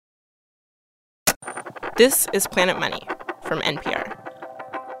This is Planet Money from NPR.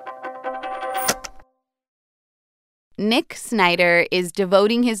 Nick Snyder is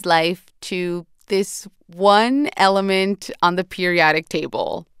devoting his life to this one element on the periodic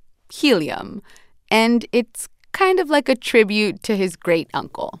table, helium. And it's kind of like a tribute to his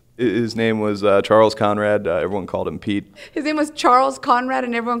great-uncle. His name was Charles Conrad. Everyone called him Pete. His name was Charles Conrad,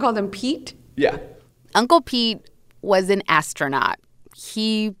 and everyone called him Pete? Yeah. Uncle Pete was an astronaut.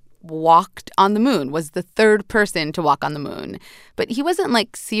 He walked on the moon, was the third person to walk on the moon. But he wasn't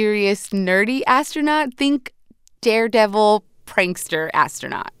like serious, nerdy astronaut. Think daredevil, prankster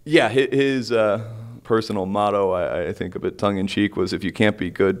astronaut. Yeah, his personal motto, I think a bit tongue-in-cheek, was if you can't be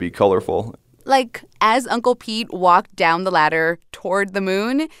good, be colorful. Like, as Uncle Pete walked down the ladder toward the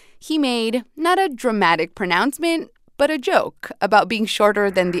moon, he made not a dramatic pronouncement, but a joke about being shorter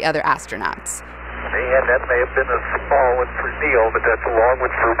than the other astronauts. And that may have been a small one for Neil, but that's a long one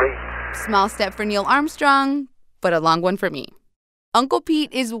for me. Small step for Neil Armstrong, but a long one for me. Uncle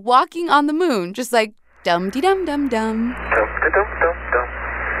Pete is walking on the moon, just like dum-de-dum-dum-dum.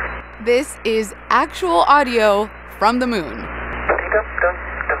 Dum-de-dum-dum-dum. This is actual audio from the moon. Dum-de-dum-dum-dum.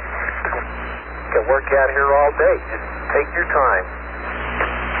 Can work out here all day. Just take your time.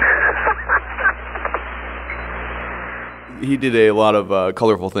 He did a lot of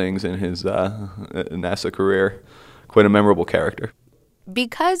colorful things in his NASA career. Quite a memorable character.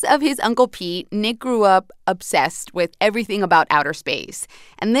 Because of his Uncle Pete, Nick grew up obsessed with everything about outer space.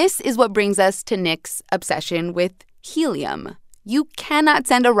 And this is what brings us to Nick's obsession with helium. You cannot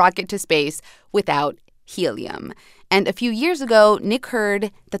send a rocket to space without helium. And a few years ago, Nick heard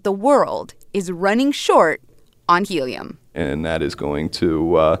that the world is running short on helium. And that is going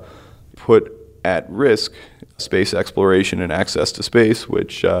to put at risk space exploration and access to space,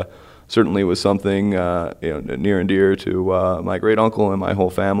 which certainly was something near and dear to my great uncle and my whole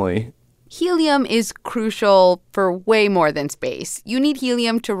family. Helium is crucial for way more than space. You need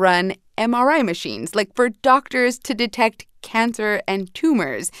helium to run MRI machines, like for doctors to detect cancer and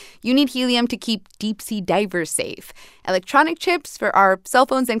tumors. You need helium to keep deep-sea divers safe. Electronic chips for our cell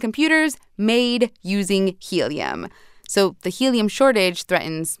phones and computers made using helium. So the helium shortage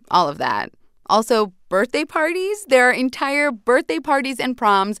threatens all of that. Also, birthday parties. There are entire birthday parties and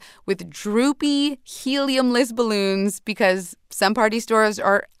proms with droopy heliumless balloons because some party stores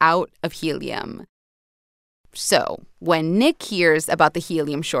are out of helium. So, when Nick hears about the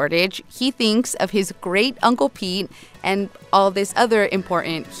helium shortage, he thinks of his great Uncle Pete and all this other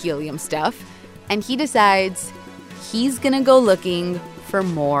important helium stuff, and he decides he's gonna go looking for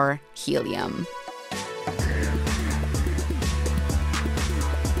more helium.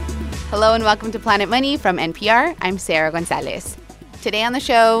 Hello and welcome to Planet Money from NPR. I'm Sarah Gonzalez. Today on the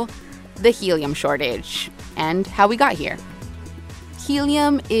show, the helium shortage and how we got here.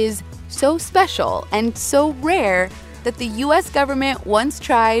 Helium is so special and so rare that the U.S. government once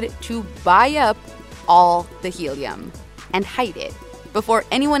tried to buy up all the helium and hide it before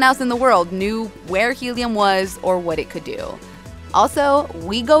anyone else in the world knew where helium was or what it could do. Also,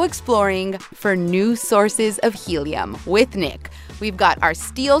 we go exploring for new sources of helium with Nick. We've got our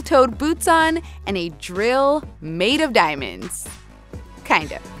steel-toed boots on and a drill made of diamonds.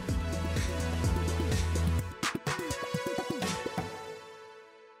 Kind of.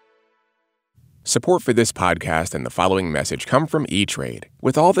 Support for this podcast and the following message come from E-Trade.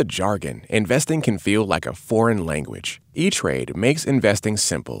 With all the jargon, investing can feel like a foreign language. E-Trade makes investing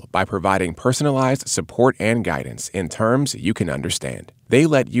simple by providing personalized support and guidance in terms you can understand. They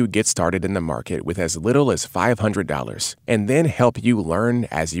let you get started in the market with as little as $500 and then help you learn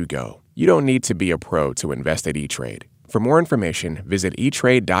as you go. You don't need to be a pro to invest at E-Trade. For more information, visit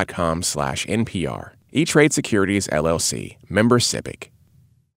etrade.com/NPR. E-Trade Securities, LLC. Member SIPC.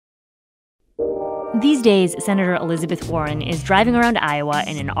 These days, Senator Elizabeth Warren is driving around Iowa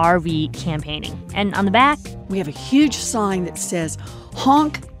in an RV campaigning. And on the back, we have a huge sign that says,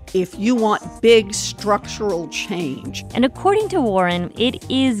 honk if you want big structural change. And according to Warren, it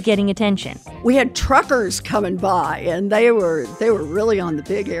is getting attention. We had truckers coming by, and they were really on the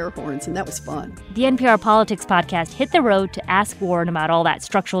big air horns, and that was fun. The NPR Politics podcast hit the road to ask Warren about all that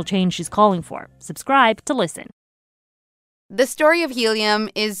structural change she's calling for. Subscribe to listen. The story of helium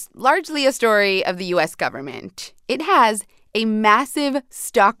is largely a story of the U.S. government. It has a massive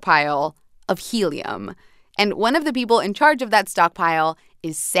stockpile of helium. And one of the people in charge of that stockpile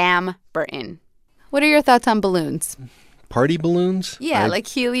is Sam Burton. What are your thoughts on balloons? Party balloons? Yeah, like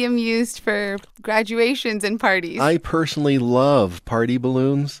helium used for graduations and parties. I personally love party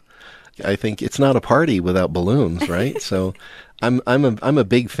balloons. I think it's not a party without balloons, right? So I'm a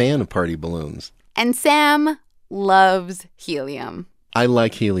big fan of party balloons. And Sam loves helium. I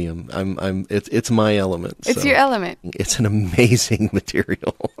like helium. It's my element. It's your element. It's an amazing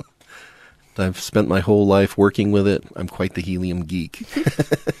material. I've spent my whole life working with it. I'm quite the helium geek.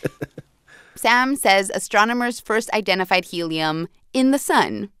 Sam says astronomers first identified helium in the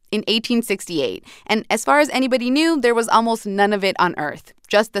sun in 1868. And as far as anybody knew, there was almost none of it on Earth,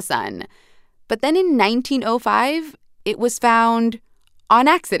 just the sun. But then in 1905, it was found on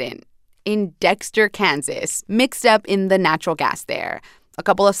accident in Dexter, Kansas, mixed up in the natural gas there. A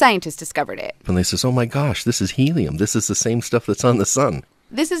couple of scientists discovered it. And they says, oh my gosh, this is helium. This is the same stuff that's on the sun.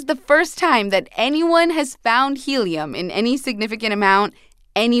 This is the first time that anyone has found helium in any significant amount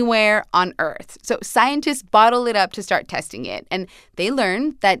anywhere on Earth. So scientists bottle it up to start testing it. And they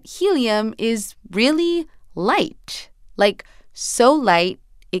learned that helium is really light. Like, so light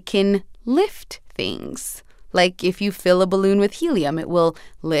it can lift things. Like if you fill a balloon with helium, it will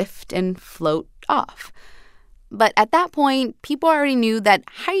lift and float off. But at that point, people already knew that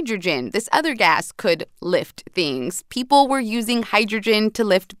hydrogen, this other gas, could lift things. People were using hydrogen to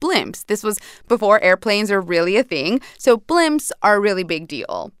lift blimps. This was before airplanes are really a thing. So blimps are a really big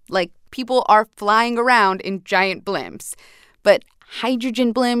deal. Like, people are flying around in giant blimps. But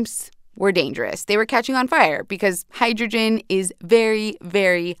hydrogen blimps were dangerous. They were catching on fire because hydrogen is very,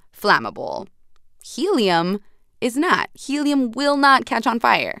 very flammable. Helium is not. Helium will not catch on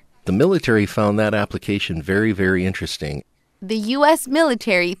fire. The military found that application very, very interesting. The U.S.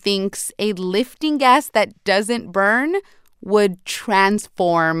 military thinks a lifting gas that doesn't burn would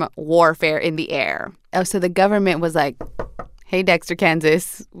transform warfare in the air. Oh, so the government was like, hey, Dexter,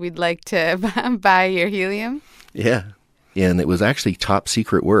 Kansas, we'd like to buy your helium? Yeah. And it was actually top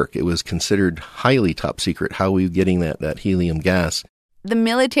secret work. It was considered highly top secret how we were getting that helium gas. The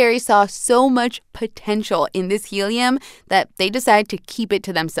military saw so much potential in this helium that they decided to keep it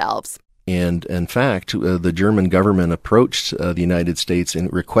to themselves. And in fact, the German government approached the United States in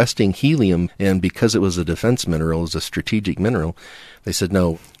requesting helium. And because it was a defense mineral, it was a strategic mineral, they said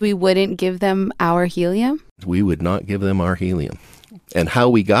no. We wouldn't give them our helium? We would not give them our helium. And how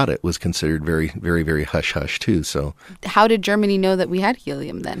we got it was considered very, very, very hush-hush, too. So, how did Germany know that we had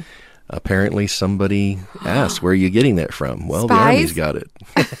helium then? Apparently somebody asked, where are you getting that from? Well, Spies? The Army's got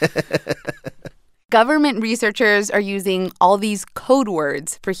it. Government researchers are using all these code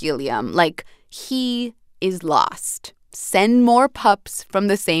words for helium, like, he is lost. Send more pups from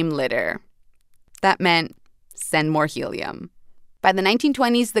the same litter. That meant send more helium. By the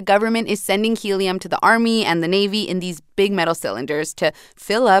 1920s, the government is sending helium to the Army and the Navy in these big metal cylinders to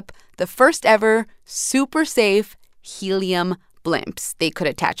fill up the first ever super safe helium blimps. They could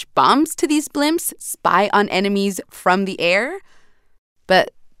attach bombs to these blimps, spy on enemies from the air.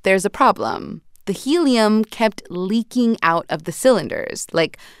 But there's a problem. The helium kept leaking out of the cylinders,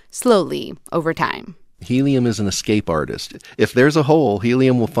 like slowly over time. Helium is an escape artist. If there's a hole,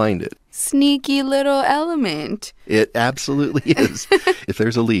 helium will find it. Sneaky little element. It absolutely is. If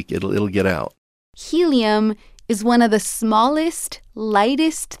there's a leak, it'll get out. Helium is one of the smallest,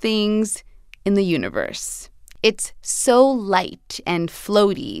 lightest things in the universe. It's so light and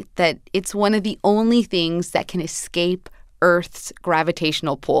floaty that it's one of the only things that can escape Earth's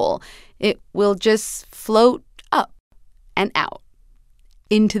gravitational pull. It will just float up and out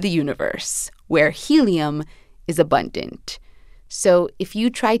into the universe, where helium is abundant. So if you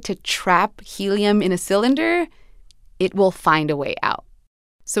try to trap helium in a cylinder, it will find a way out.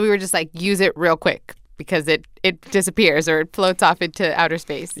 So we were just like, use it real quick because it disappears or it floats off into outer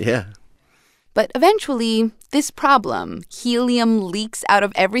space. Yeah. But eventually, this problem, helium leaks out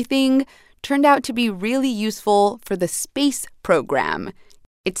of everything, turned out to be really useful for the space program.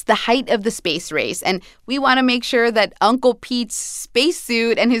 It's the height of the space race, and we want to make sure that Uncle Pete's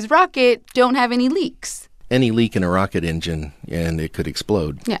spacesuit and his rocket don't have any leaks. Any leak in a rocket engine, and it could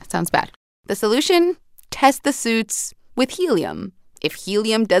explode. Yeah, sounds bad. The solution? Test the suits with helium. If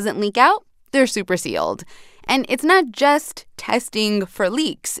helium doesn't leak out, they're super sealed. And it's not just testing for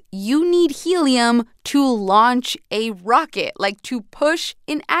leaks. You need helium to launch a rocket, like to push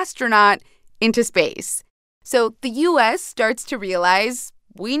an astronaut into space. So the U.S. starts to realize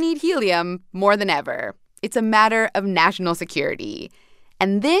we need helium more than ever. It's a matter of national security.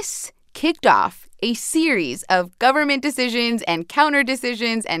 And this kicked off a series of government decisions and counter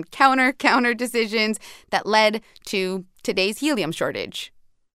decisions and counter decisions that led to today's helium shortage.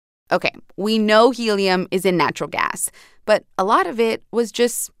 Okay, we know helium is in natural gas, but a lot of it was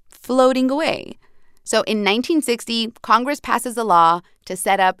just floating away. So in 1960, Congress passes a law to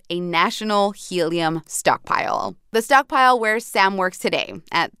set up a national helium stockpile. The stockpile where Sam works today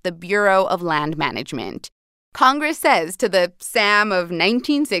at the Bureau of Land Management. Congress says to the Sam of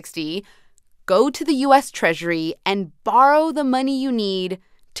 1960, go to the U.S. Treasury and borrow the money you need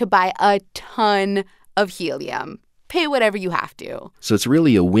to buy a ton of helium. Pay whatever you have to. So it's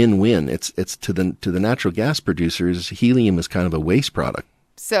really a win-win. It's to the natural gas producers, helium is kind of a waste product.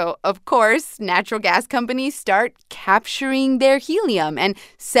 So, of course, natural gas companies start capturing their helium and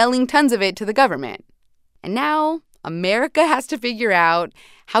selling tons of it to the government. And now America has to figure out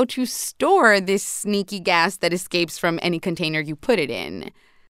how to store this sneaky gas that escapes from any container you put it in.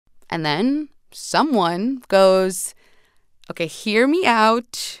 And then someone goes, okay, hear me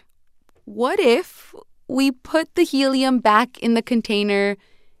out. What if we put the helium back in the container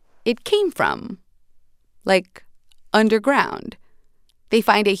it came from? Like underground. They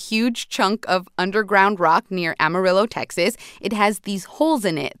find a huge chunk of underground rock near Amarillo, Texas. It has these holes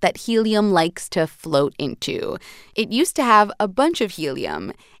in it that helium likes to float into. It used to have a bunch of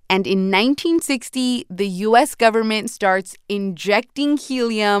helium. And in 1960, the U.S. government starts injecting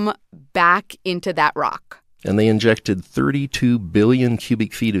helium back into that rock. And they injected 32 billion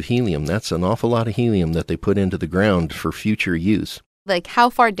cubic feet of helium. That's an awful lot of helium that they put into the ground for future use. Like, how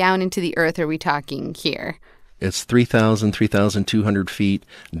far down into the earth are we talking here? It's 3,200 feet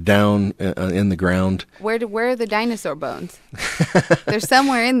down in the ground. Where are the dinosaur bones? They're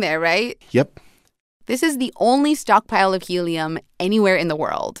somewhere in there, right? Yep. This is the only stockpile of helium anywhere in the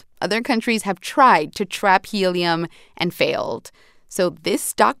world. Other countries have tried to trap helium and failed. So this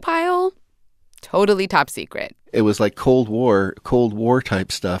stockpile, totally top secret. It was like Cold War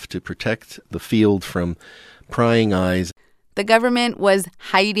type stuff to protect the field from prying eyes. The government was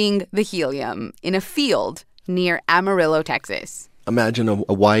hiding the helium in a field near Amarillo, Texas. Imagine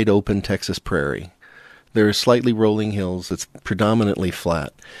a wide open Texas prairie. There are slightly rolling hills. It's predominantly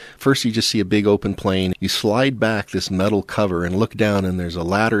flat. First, you just see a big open plain. You slide back this metal cover and look down, and there's a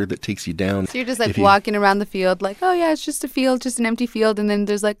ladder that takes you down. So you're just like walking around the field like, oh, yeah, it's just a field, just an empty field. And then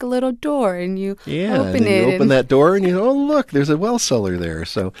there's like a little door, and you open it. You open that door, and oh, look, there's a well cellar there.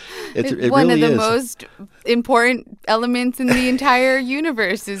 So it really is. One of the most important elements in the entire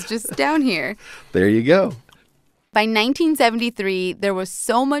universe is just down here. There you go. By 1973, there was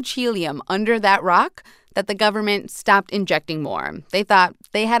so much helium under that rock that the government stopped injecting more. They thought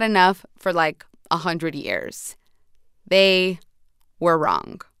they had enough for like 100 years. They were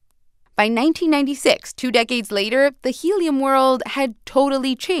wrong. By 1996, 2 decades later, the helium world had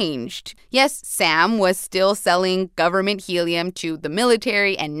totally changed. Yes, Sam was still selling government helium to the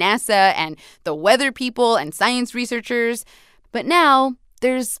military and NASA and the weather people and science researchers. But now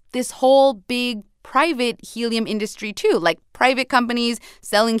there's this whole big private helium industry too, like private companies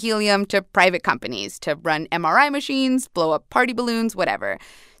selling helium to private companies to run MRI machines, blow up party balloons, whatever.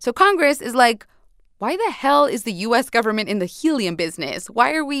 So Congress is like, why the hell is the U.S. government in the helium business?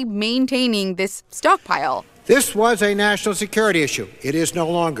 Why are we maintaining this stockpile? This was a national security issue. It is no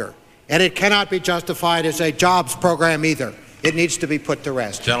longer. And it cannot be justified as a jobs program either. It needs to be put to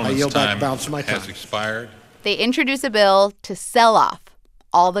rest. Gentleman's time has expired. They introduce a bill to sell off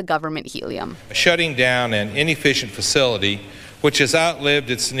all the government helium. Shutting down an inefficient facility which has outlived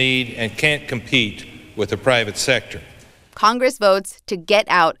its need and can't compete with the private sector. Congress votes to get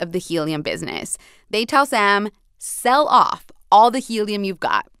out of the helium business. They tell Sam, sell off all the helium you've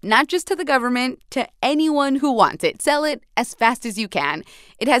got, not just to the government, to anyone who wants it. Sell it as fast as you can.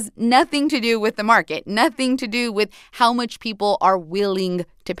 It has nothing to do with the market, nothing to do with how much people are willing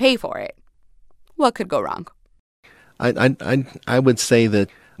to pay for it. What could go wrong? I would say that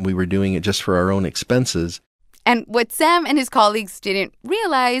we were doing it just for our own expenses. And what Sam and his colleagues didn't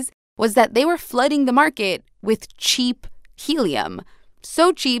realize was that they were flooding the market with cheap helium.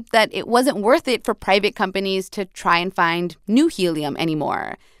 So cheap that it wasn't worth it for private companies to try and find new helium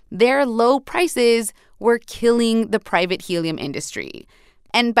anymore. Their low prices were killing the private helium industry.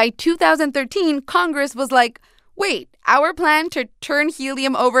 And by 2013, Congress was like, wait, our plan to turn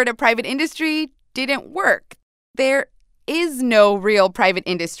helium over to private industry didn't work. There is no real private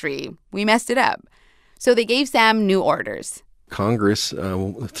industry. We messed it up. So they gave Sam new orders. Congress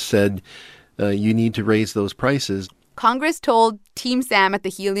said, you need to raise those prices. Congress told Team Sam at the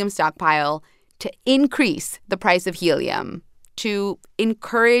helium stockpile to increase the price of helium, to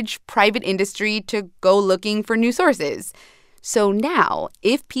encourage private industry to go looking for new sources. So now,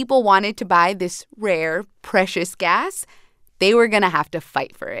 if people wanted to buy this rare, precious gas, they were going to have to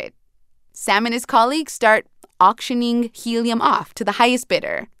fight for it. Sam and his colleagues start auctioning helium off to the highest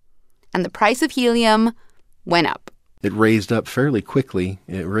bidder. And the price of helium went up. It raised up fairly quickly.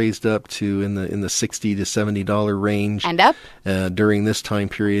 It raised up to in the $60 to $70 range. And up? During this time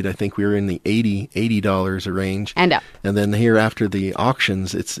period, I think we were in the $80 a range. And up. And then here after the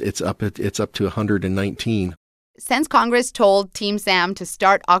auctions, it's up to $119. Since Congress told Team Sam to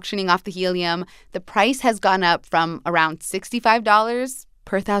start auctioning off the helium, the price has gone up from around $65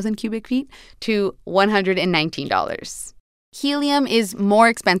 per 1,000 cubic feet to $119. Helium is more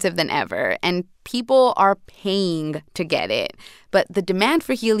expensive than ever, and people are paying to get it. But the demand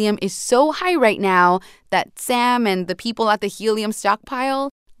for helium is so high right now that Sam and the people at the helium stockpile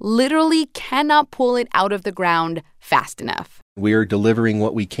literally cannot pull it out of the ground fast enough. We are delivering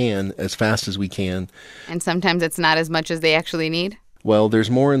what we can as fast as we can. And sometimes it's not as much as they actually need. Well,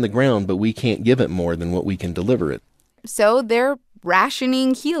 there's more in the ground, but we can't give it more than what we can deliver it. So they're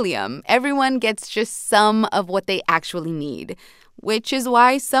rationing helium. Everyone gets just some of what they actually need, which is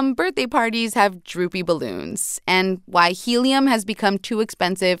why some birthday parties have droopy balloons and why helium has become too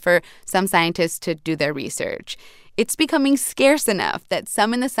expensive for some scientists to do their research. It's becoming scarce enough that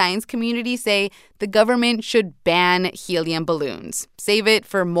some in the science community say the government should ban helium balloons, save it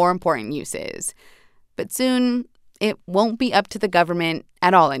for more important uses. But soon, it won't be up to the government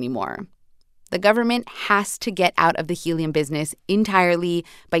at all anymore. The government has to get out of the helium business entirely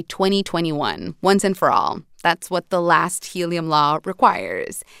by 2021, once and for all. That's what the last helium law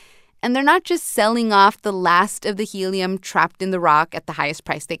requires. And they're not just selling off the last of the helium trapped in the rock at the highest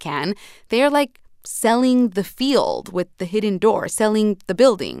price they can. They are like selling the field with the hidden door, selling the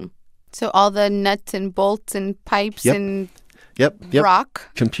building. So all the nuts and bolts and pipes and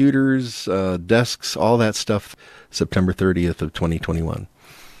rock. Computers, desks, all that stuff, September 30th of 2021.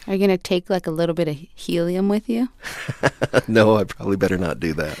 Are you going to take like a little bit of helium with you? No, I probably better not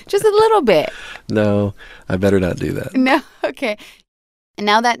do that. Just a little bit. No, I better not do that. No, okay. And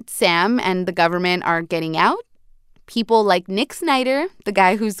now that Sam and the government are getting out, people like Nick Snyder, the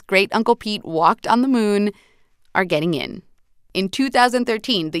guy whose great Uncle Pete walked on the moon, are getting in. In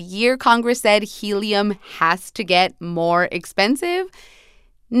 2013, the year Congress said helium has to get more expensive,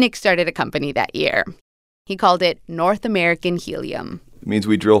 Nick started a company that year. He called it North American Helium. It means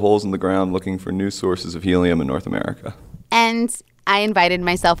we drill holes in the ground looking for new sources of helium in North America. And I invited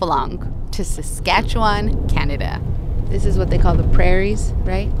myself along to Saskatchewan, Canada. This is what they call the prairies,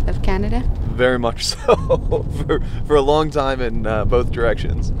 right, of Canada? Very much so, for a long time in both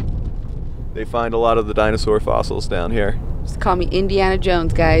directions. They find a lot of the dinosaur fossils down here. Just call me Indiana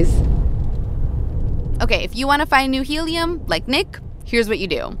Jones, guys. Okay, if you want to find new helium, like Nick, here's what you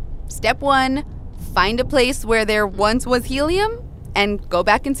do. Step 1, find a place where there once was helium and go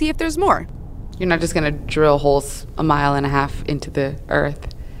back and see if there's more. You're not just going to drill holes 1.5 miles into the earth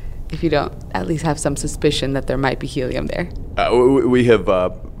if you don't at least have some suspicion that there might be helium there. We have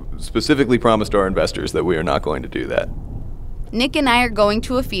specifically promised our investors that we are not going to do that. Nick and I are going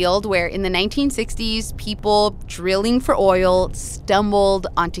to a field where in the 1960s, people drilling for oil stumbled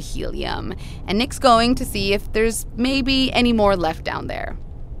onto helium. And Nick's going to see if there's maybe any more left down there.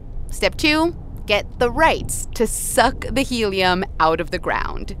 Step 2, get the rights to suck the helium out of the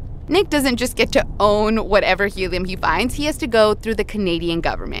ground. Nick doesn't just get to own whatever helium he finds. He has to go through the Canadian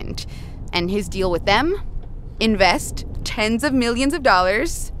government. And his deal with them? Invest tens of millions of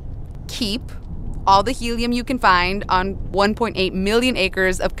dollars, keep all the helium you can find on 1.8 million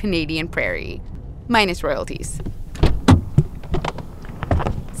acres of Canadian prairie, minus royalties.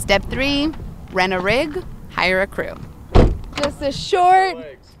 Step 3, rent a rig, hire a crew. Just a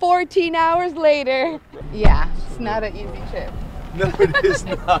short 14 hours later. Yeah, it's not an easy trip. No, it is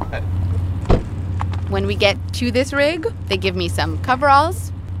not. When we get to this rig, they give me some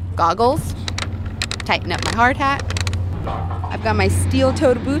coveralls, goggles, tighten up my hard hat. I've got my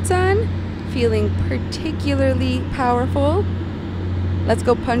steel-toed boots on, feeling particularly powerful. Let's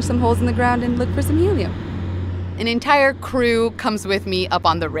go punch some holes in the ground and look for some helium. An entire crew comes with me up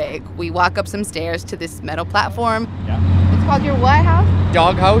on the rig. We walk up some stairs to this metal platform. Yeah. It's called your what house?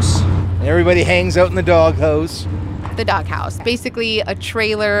 Doghouse. Everybody hangs out in the doghouse. The doghouse, basically a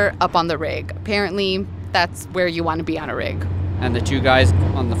trailer up on the rig. Apparently, that's where you want to be on a rig. And the two guys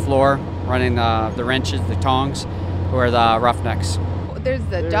on the floor running the wrenches, the tongs, who are the roughnecks. There's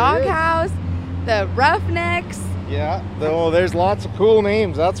the doghouse, the roughnecks. Yeah, there's lots of cool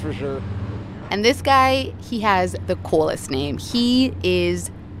names, that's for sure. And this guy, he has the coolest name. He is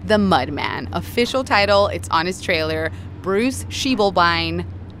the Mudman. Official title, it's on his trailer, Bruce Schiebelbein,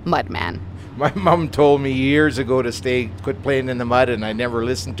 Mudman. My mom told me years ago to quit playing in the mud, and I never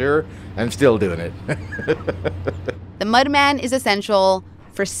listened to her. I'm still doing it. The Mudman is essential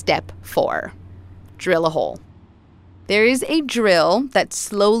for step 4, drill a hole. There is a drill that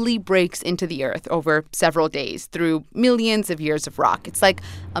slowly breaks into the earth over several days through millions of years of rock. It's like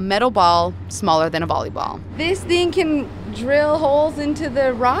a metal ball smaller than a volleyball. This thing can drill holes into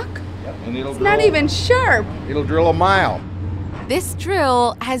the rock? Yep, and it's not even sharp. It'll drill a mile. This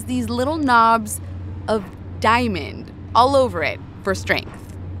drill has these little knobs of diamond all over it for strength.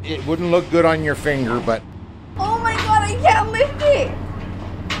 It wouldn't look good on your finger, but Oh my god, I can't lift it!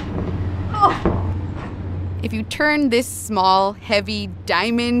 Oh. If you turn this small, heavy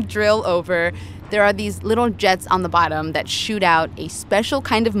diamond drill over, there are these little jets on the bottom that shoot out a special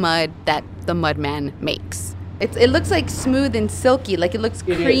kind of mud that the mudman makes. It looks like smooth and silky, like it looks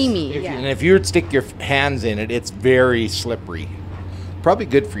creamy. And if you would stick your hands in it, it's very slippery. Probably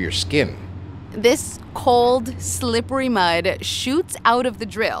good for your skin. This cold, slippery mud shoots out of the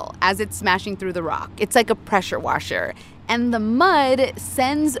drill as it's smashing through the rock. It's like a pressure washer. And the mud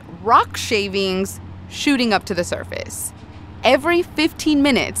sends rock shavings shooting up to the surface. Every 15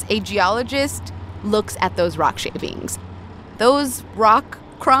 minutes, a geologist looks at those rock shavings. Those rock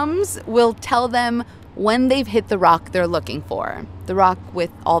crumbs will tell them when they've hit the rock they're looking for, the rock with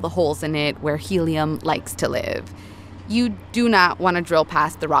all the holes in it where helium likes to live. You do not want to drill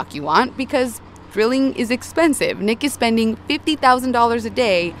past the rock you want because drilling is expensive. Nick is spending $50,000 a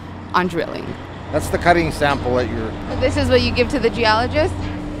day on drilling. That's the cutting sample that you're... This is what you give to the geologist?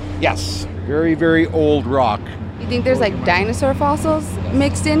 Yes. Very, very old rock. You think there's like dinosaur fossils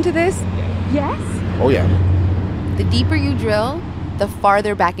mixed into this? Yes. Oh, yeah. The deeper you drill, the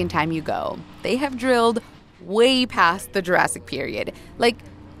farther back in time you go. They have drilled way past the Jurassic period, like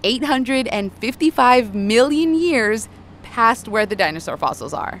 855 million years past where the dinosaur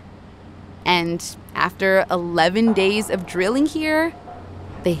fossils are. And after 11 days of drilling here,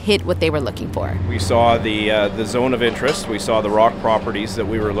 they hit what they were looking for. We saw the zone of interest. We saw the rock properties that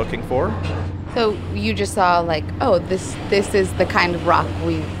we were looking for. So you just saw like, oh, this is the kind of rock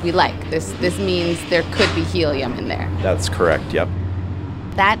we like. This means there could be helium in there. That's correct, yep.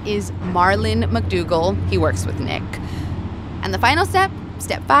 That is Marlon McDougall. He works with Nick. And the final step,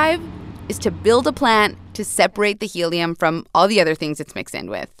 step 5, is to build a plant to separate the helium from all the other things it's mixed in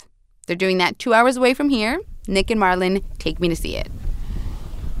with. They're doing that 2 hours away from here. Nick and Marlon take me to see it.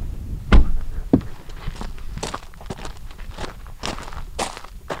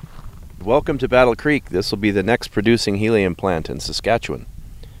 Welcome to Battle Creek. This will be the next producing helium plant in Saskatchewan.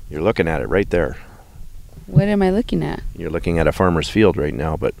 You're looking at it right there. What am I looking at? You're looking at a farmer's field right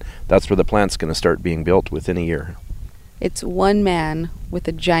now, but that's where the plant's going to start being built within a year. It's one man with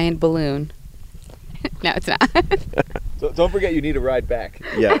a giant balloon. No, it's not. So don't forget you need a ride back.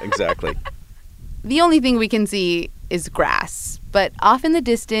 Yeah, exactly. The only thing we can see is grass, but off in the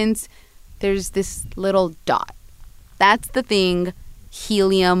distance, there's this little dot. That's the thing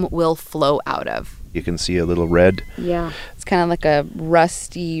helium will flow out of. You can see a little red. Yeah. It's kind of like a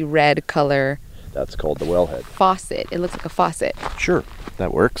rusty red color. That's called the wellhead. Faucet. It looks like a faucet. Sure,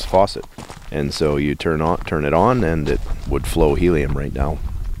 that works, faucet. And so you turn it on, and it would flow helium right now.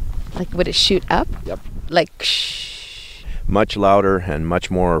 Like, would it shoot up? Yep. Like, shh. Much louder and much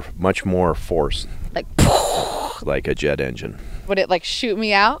more force. Like, like a jet engine. Would it, like, shoot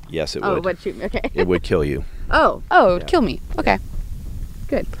me out? Yes, it would. would. It would shoot me, okay. It would kill you. Oh, it would kill me. Okay.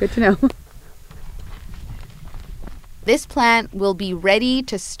 Good to know. This plant will be ready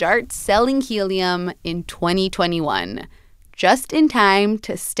to start selling helium in 2021, just in time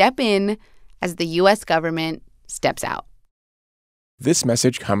to step in as the U.S. government steps out. This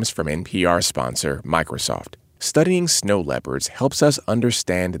message comes from NPR sponsor Microsoft. Studying snow leopards helps us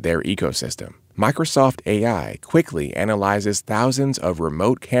understand their ecosystem. Microsoft AI quickly analyzes thousands of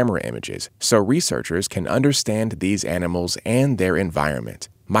remote camera images so researchers can understand these animals and their environment.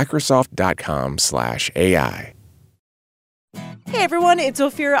 Microsoft.com/AI. Hey everyone, it's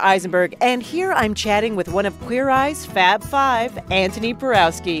Ophira Eisenberg, and here I'm chatting with one of Queer Eye's Fab Five, Anthony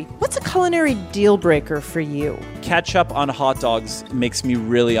Borowski. What's a culinary deal breaker for you? Ketchup on hot dogs makes me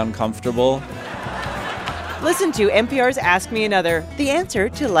really uncomfortable. Listen to NPR's Ask Me Another, the answer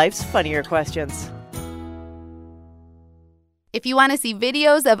to life's funnier questions. If you want to see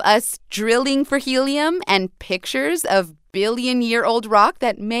videos of us drilling for helium and pictures of billion-year-old rock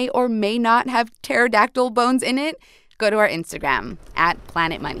that may or may not have pterodactyl bones in it, go to our Instagram,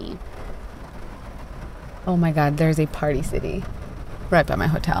 @PlanetMoney. Oh my God, there's a party city right by my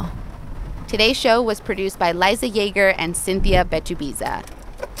hotel. Today's show was produced by Liza Yeager and Cynthia Betubiza.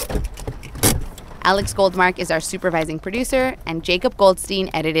 Alex Goldmark is our supervising producer, and Jacob Goldstein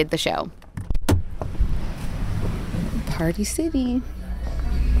edited the show. Party city.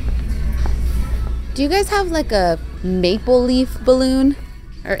 Do you guys have like a maple leaf balloon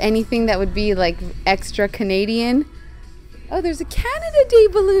or anything that would be like extra Canadian? Oh, there's a Canada Day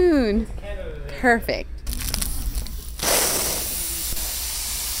balloon. Perfect.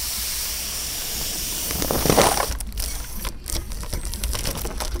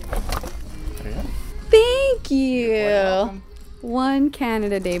 Thank you. One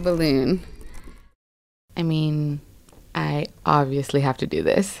Canada Day balloon. I mean, I obviously have to do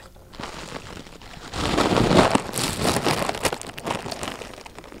this.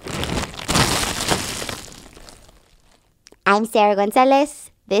 I'm Sarah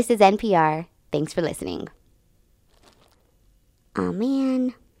Gonzalez. This is NPR. Thanks for listening. Oh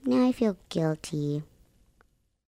man, now I feel guilty.